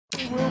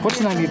What's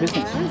the name of your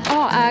business?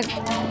 Oh,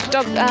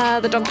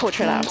 the dog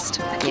portrait artist.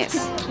 Yes.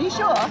 Are you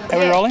sure? Are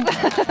we rolling?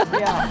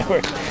 Yeah.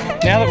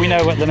 Now that we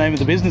know what the name of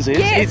the business is,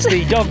 Yes. it's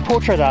the Dog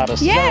Portrait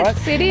Artist. Yes,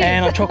 is that right? it is.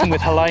 And I'm talking with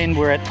Helene.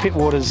 We're at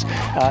Pittwater's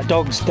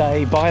Dogs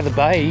Day by the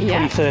Bay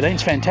 2013.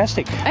 It's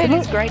fantastic. It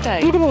is a great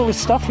day. Look at all this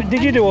stuff.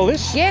 Did you do all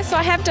this? Yes,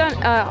 I have done.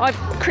 I've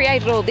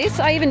created all this.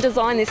 I even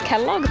designed this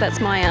catalogue.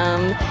 That's my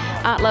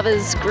art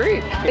lovers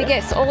group. But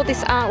yes, all of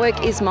this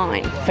artwork is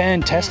mine.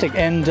 Fantastic.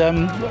 And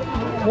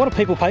what do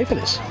people pay for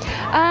this?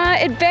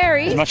 It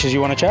varies. As much as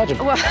you want to charge them.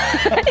 Well,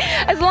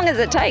 as long as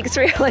it takes,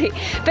 really.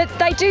 But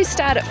they do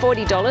start at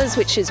 $40,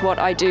 which is what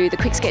I do the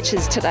quick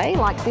sketches today,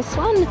 like this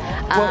one.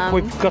 Well,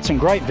 we've got some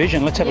great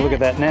vision. Let's have a look at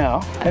that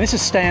now. And this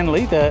is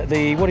Stanley.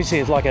 The what is he?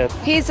 It's like a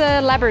Here's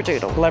a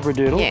Labradoodle.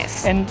 Labradoodle.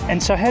 Yes.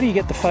 And so how do you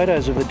get the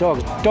photos of the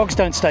dogs? Dogs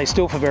don't stay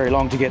still for very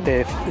long to get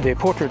their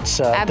portraits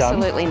done.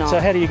 Absolutely not. So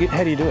how do you do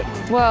it?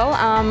 Well,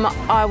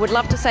 I would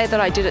love to say that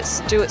I do it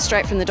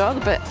straight from the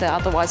dog, but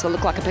otherwise will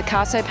look like a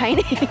Picasso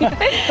painting.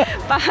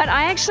 But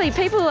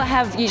people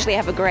usually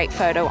have a great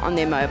photo on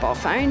their mobile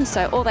phone,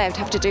 so all they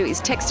have to do is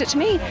text it to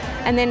me,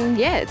 and then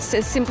it's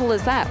as simple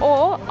as that.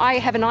 Or I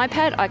have an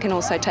iPad, I can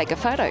also take a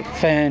photo.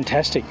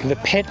 Fantastic. The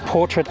Pet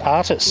Portrait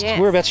Artist. Yes.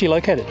 Whereabouts are you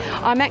located?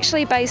 I'm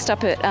actually based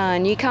up at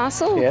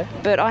Newcastle,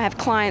 but I have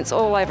clients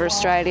all over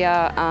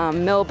Australia,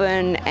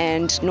 Melbourne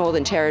and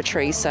Northern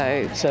Territory,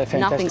 so fantastic.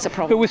 Nothing's a But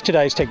problem. with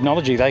today's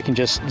technology, they can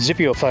just zip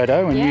you a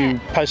photo and you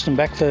post them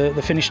back the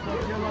finished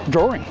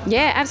drawing.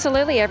 Yeah,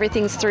 absolutely.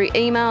 Everything's through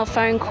email,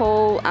 phone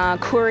call,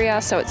 courier,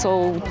 so it's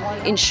all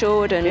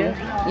insured and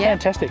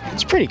Fantastic.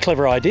 It's a pretty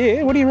clever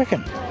idea. What do you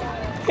reckon?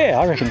 Yeah,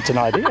 I reckon it's an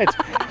idea.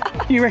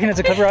 You reckon it's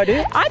a clever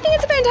idea? I think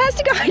it's a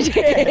fantastic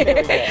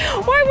idea.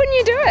 Why wouldn't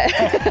you do it?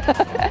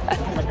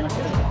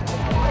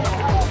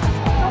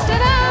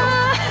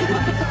 Ta-da!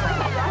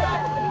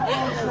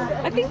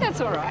 I think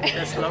that's all right.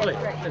 That's lovely.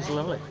 That's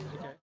lovely.